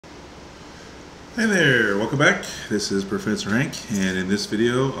Hi there, welcome back. This is Professor Hank, and in this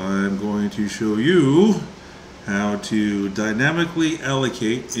video I'm going to show you how to dynamically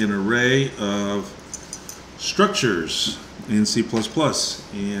allocate an array of structures in C++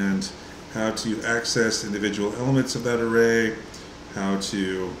 and how to access individual elements of that array, how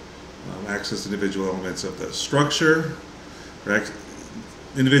to access individual elements of the structure, or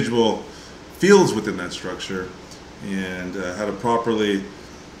individual fields within that structure, and how to properly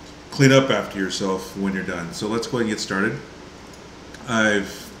clean up after yourself when you're done. So let's go ahead and get started.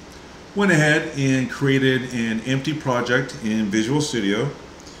 I've went ahead and created an empty project in Visual Studio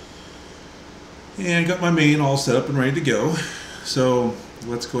and got my main all set up and ready to go. So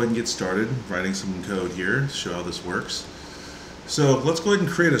let's go ahead and get started writing some code here to show how this works. So let's go ahead and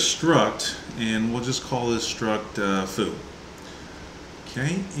create a struct, and we'll just call this struct foo.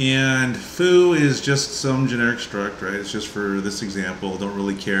 Okay, and foo is just some generic struct, right? It's just for this example. Don't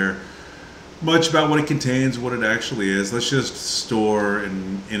really care much about what it contains, what it actually is. Let's just store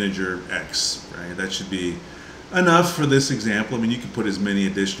an integer x, right? That should be enough for this example. I mean, you can put as many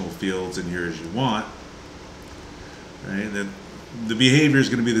additional fields in here as you want, right? The behavior is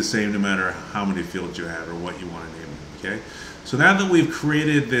going to be the same no matter how many fields you have or what you want to name it, okay? So now that we've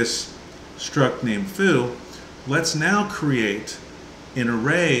created this struct named foo, let's now create an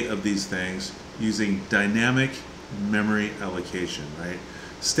array of these things using dynamic memory allocation, right?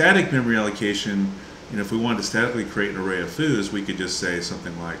 Static memory allocation, if we wanted to statically create an array of foos, we could just say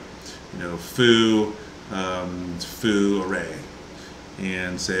something like, foo array,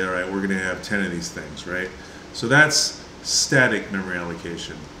 and say, all right, we're going to have 10 of these things, right? So that's static memory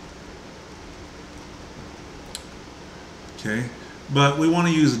allocation. Okay. But we want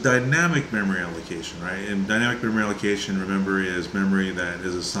to use a dynamic memory allocation, right? And dynamic memory allocation, remember, is memory that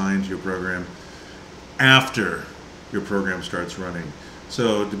is assigned to your program after your program starts running.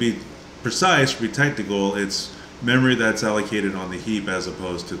 So to be precise, to be technical, it's memory that's allocated on the heap as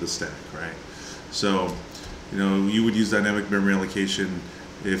opposed to the stack, right? So, you would use dynamic memory allocation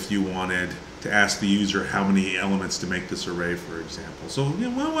if you wanted to ask the user how many elements to make this array, for example. So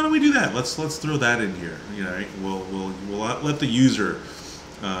why don't we do that? Let's throw that in here. We'll let the user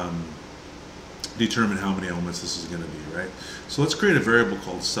determine how many elements this is going to be, right? So let's create a variable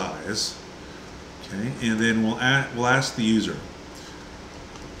called size, okay? And then we'll ask the user.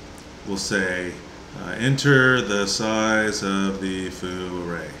 We'll say enter the size of the foo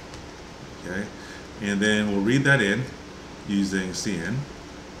array, okay? And then we'll read that in using cin.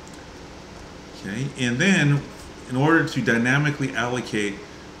 Okay, and then in order to dynamically allocate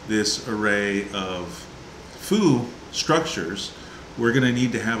this array of foo structures, we're going to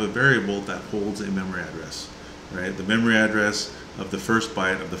need to have a variable that holds a memory address, right? The memory address of the first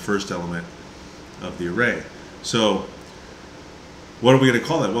byte of the first element of the array. So what are we going to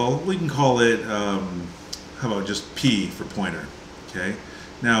call it? Well, we can call it, how about just P for pointer, okay?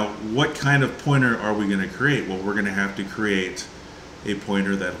 Now, what kind of pointer are we going to create? Well, we're going to have to create a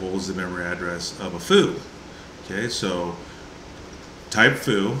pointer that holds the memory address of a foo. Okay, so type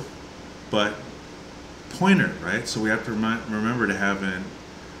foo, but pointer, right? So we have to remember to have an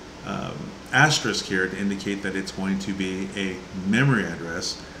asterisk here to indicate that it's going to be a memory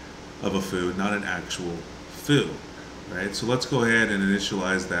address of a foo, not an actual foo, right? So let's go ahead and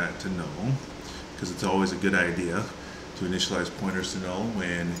initialize that to null, because it's always a good idea to initialize pointers to null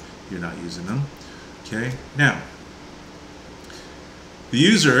when you're not using them. Okay, now the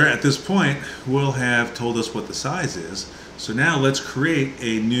user at this point will have told us what the size is. So now let's create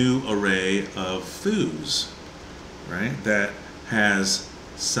a new array of foos, right? That has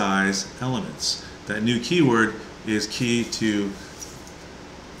size elements. That new keyword is key to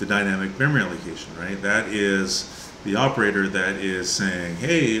the dynamic memory allocation, right? That is the operator that is saying,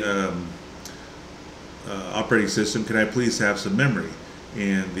 hey, operating system, can I please have some memory?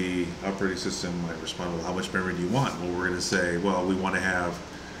 And the operating system might respond, well, how much memory do you want? Well, we're going to say, well, we want to have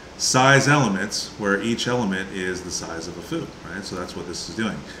size elements where each element is the size of a foo, right? So that's what this is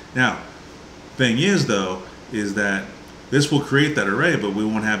doing. Now, thing is, though, is that this will create that array, but we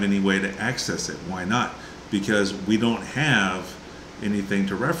won't have any way to access it. Why not? Because we don't have anything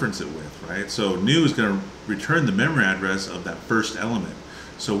to reference it with, right? So new is going to return the memory address of that first element.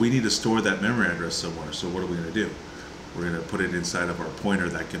 So we need to store that memory address somewhere. So what are we going to do? We're going to put it inside of our pointer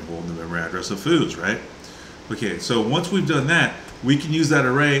that can hold the memory address of foos, right? Okay, so once we've done that, we can use that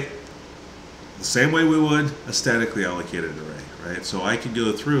array the same way we would a statically allocated array, right? So I can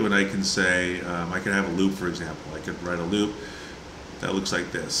go through and I can say, I could have a loop, for example. I could write a loop that looks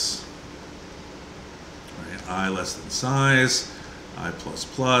like this, right? I less than size, I plus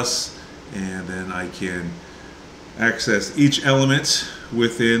plus, and then I can access each element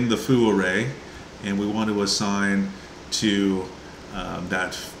within the foo array, and we want to assign to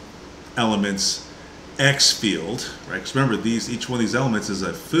that element's X field, right? Because remember, each one of these elements is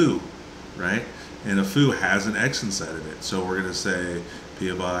a foo, right? And a foo has an X inside of it. So we're going to say p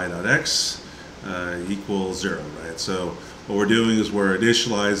of I dot X equals 0, right? So what we're doing is we're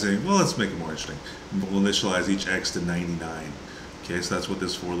initializing, well, let's make it more interesting. We'll initialize each X to 99. Okay, so that's what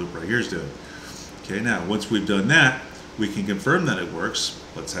this for loop right here is doing. Okay, now once we've done that, we can confirm that it works.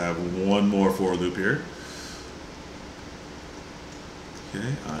 Let's have one more for loop here.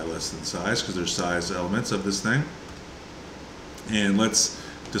 Okay, I less than size, because there's size elements of this thing. And let's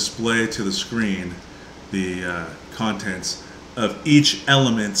display to the screen the contents of each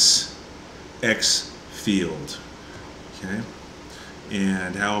element's X field. Okay,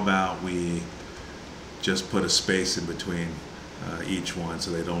 and how about we just put a space in between each one so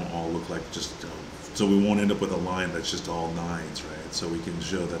they don't all look like just, so we won't end up with a line that's just all 9s, right? So we can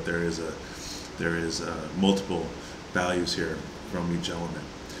show that there is multiple values here from each element.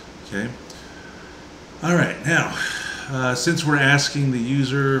 Okay. All right. Now, since we're asking the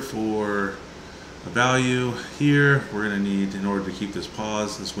user for a value here, we're going to need, in order to keep this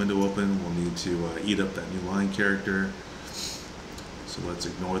window open, we'll need to eat up that new line character. So let's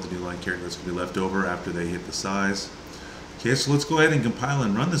ignore the new line character that's going to be left over after they hit the size. Okay, so let's go ahead and compile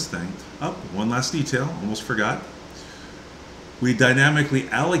and run this thing. Oh, one last detail, almost forgot. We dynamically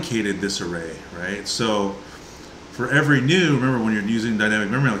allocated this array, right? So for every new, remember when you're using dynamic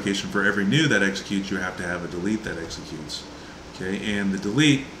memory allocation, for every new that executes, you have to have a delete that executes. Okay, and the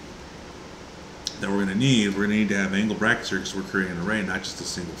delete that we're going to need to have angle brackets here because we're creating an array, not just a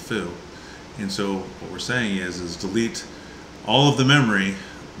single foo. And so what we're saying is delete all of the memory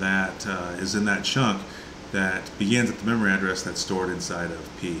that is in that chunk that begins at the memory address that's stored inside of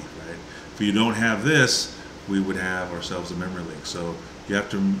P, right? If you don't have this, we would have ourselves a memory leak. So you have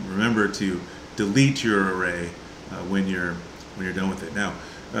to remember to delete your array when you're done with it. Now,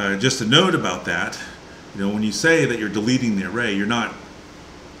 just a note about that, when you say that you're deleting the array, you're not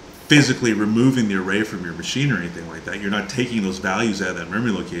physically removing the array from your machine or anything like that. You're not taking those values out of that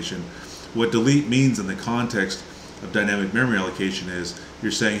memory location. What delete means in the context of dynamic memory allocation is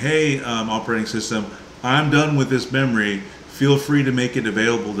you're saying, hey, operating system, I'm done with this memory. Feel free to make it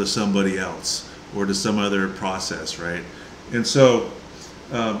available to somebody else or to some other process, right? And so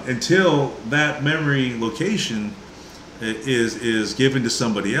until that memory location is given to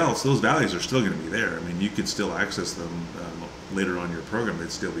somebody else, those values are still going to be there. I mean, you could still access them later on in your program.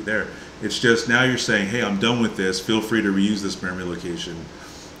 They'd still be there. It's just now you're saying, hey, I'm done with this. Feel free to reuse this memory location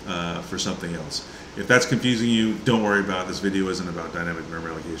for something else. If that's confusing you, don't worry about it. This video isn't about dynamic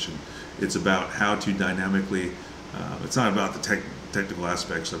memory allocation. It's about how to dynamically, it's not about the technical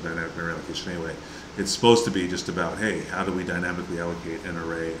aspects of dynamic memory allocation anyway. It's supposed to be just about, hey, how do we dynamically allocate an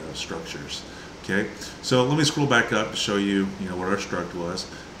array of structures? Okay, so let me scroll back up to show you, what our struct was.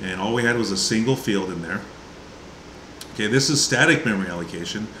 And all we had was a single field in there. Okay, this is static memory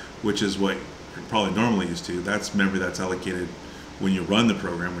allocation, which is what you're probably normally used to. That's memory that's allocated when you run the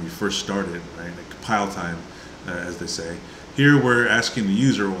program, when you first start it, right? At compile time, as they say. Here we're asking the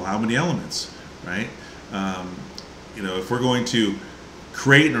user, well, how many elements, right? If we're going to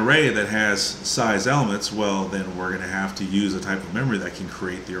create an array that has size elements, well, then we're going to have to use a type of memory that can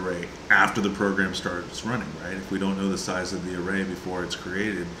create the array after the program starts running, right? If we don't know the size of the array before it's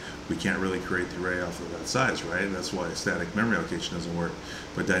created, we can't really create the array off of that size, right? That's why static memory allocation doesn't work,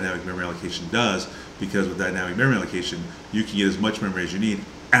 but dynamic memory allocation does, because with dynamic memory allocation, you can get as much memory as you need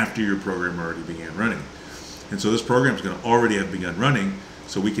after your program already began running. And so this program is going to already have begun running,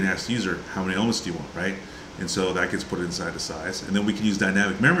 so we can ask the user, how many elements do you want, right? And so that gets put inside the size. And then we can use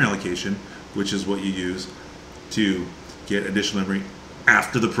dynamic memory allocation, which is what you use to get additional memory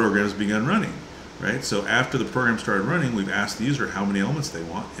after the program has begun running, right? So after the program started running, we've asked the user how many elements they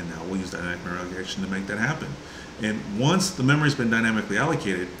want, and now we'll use dynamic memory allocation to make that happen. And once the memory's been dynamically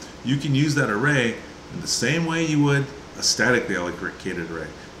allocated, you can use that array in the same way you would a statically allocated array.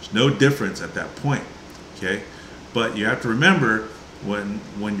 There's no difference at that point, okay? But you have to remember,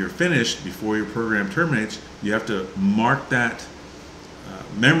 when you're finished, before your program terminates, you have to mark that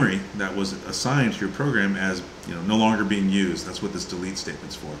memory that was assigned to your program as no longer being used. That's what this delete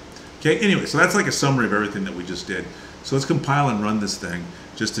statement's for. Okay, anyway, so that's like a summary of everything that we just did. So let's compile and run this thing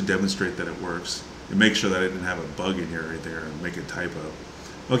just to demonstrate that it works and make sure that I didn't have a bug in here right there and make a typo.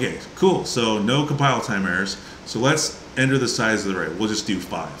 Okay, cool, so no compile time errors. So let's enter the size of the array. We'll just do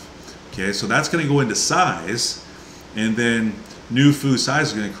 5. Okay, so that's going to go into size, and then new foo size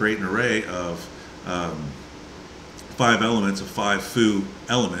is going to create an array of 5 elements of 5 foo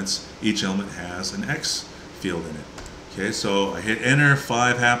elements. Each element has an X field in it. Okay, so I hit enter,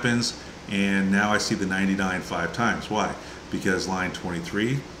 5 happens, and now I see the 99 5 times. Why? Because line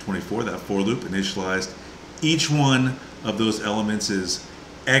 23, 24, that for loop initialized each one of those elements is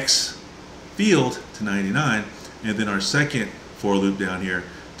X field to 99, and then our second for loop down here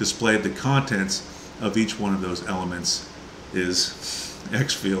displayed the contents of each one of those elements is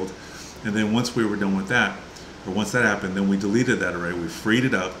X field. And then once we were done with that, or once that happened, then we deleted that array, we freed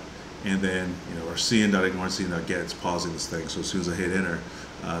it up, and then our cin.ignore and cin.get, it's pausing this thing. So as soon as I hit enter,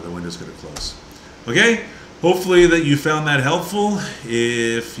 the window's going to close. Okay, hopefully that you found that helpful.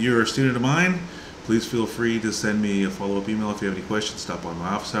 If you're a student of mine, please feel free to send me a follow-up email if you have any questions. Stop by my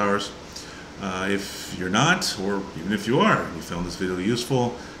office hours. If you're not, or even if you are, and you found this video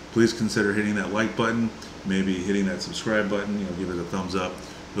useful, please consider hitting that like button, maybe hitting that subscribe button, give it a thumbs up.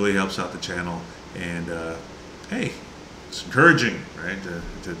 Really helps out the channel, and hey, it's encouraging, right,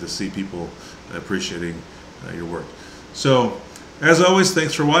 to see people appreciating your work. So, as always,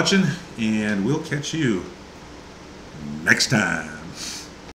 thanks for watching, and we'll catch you next time.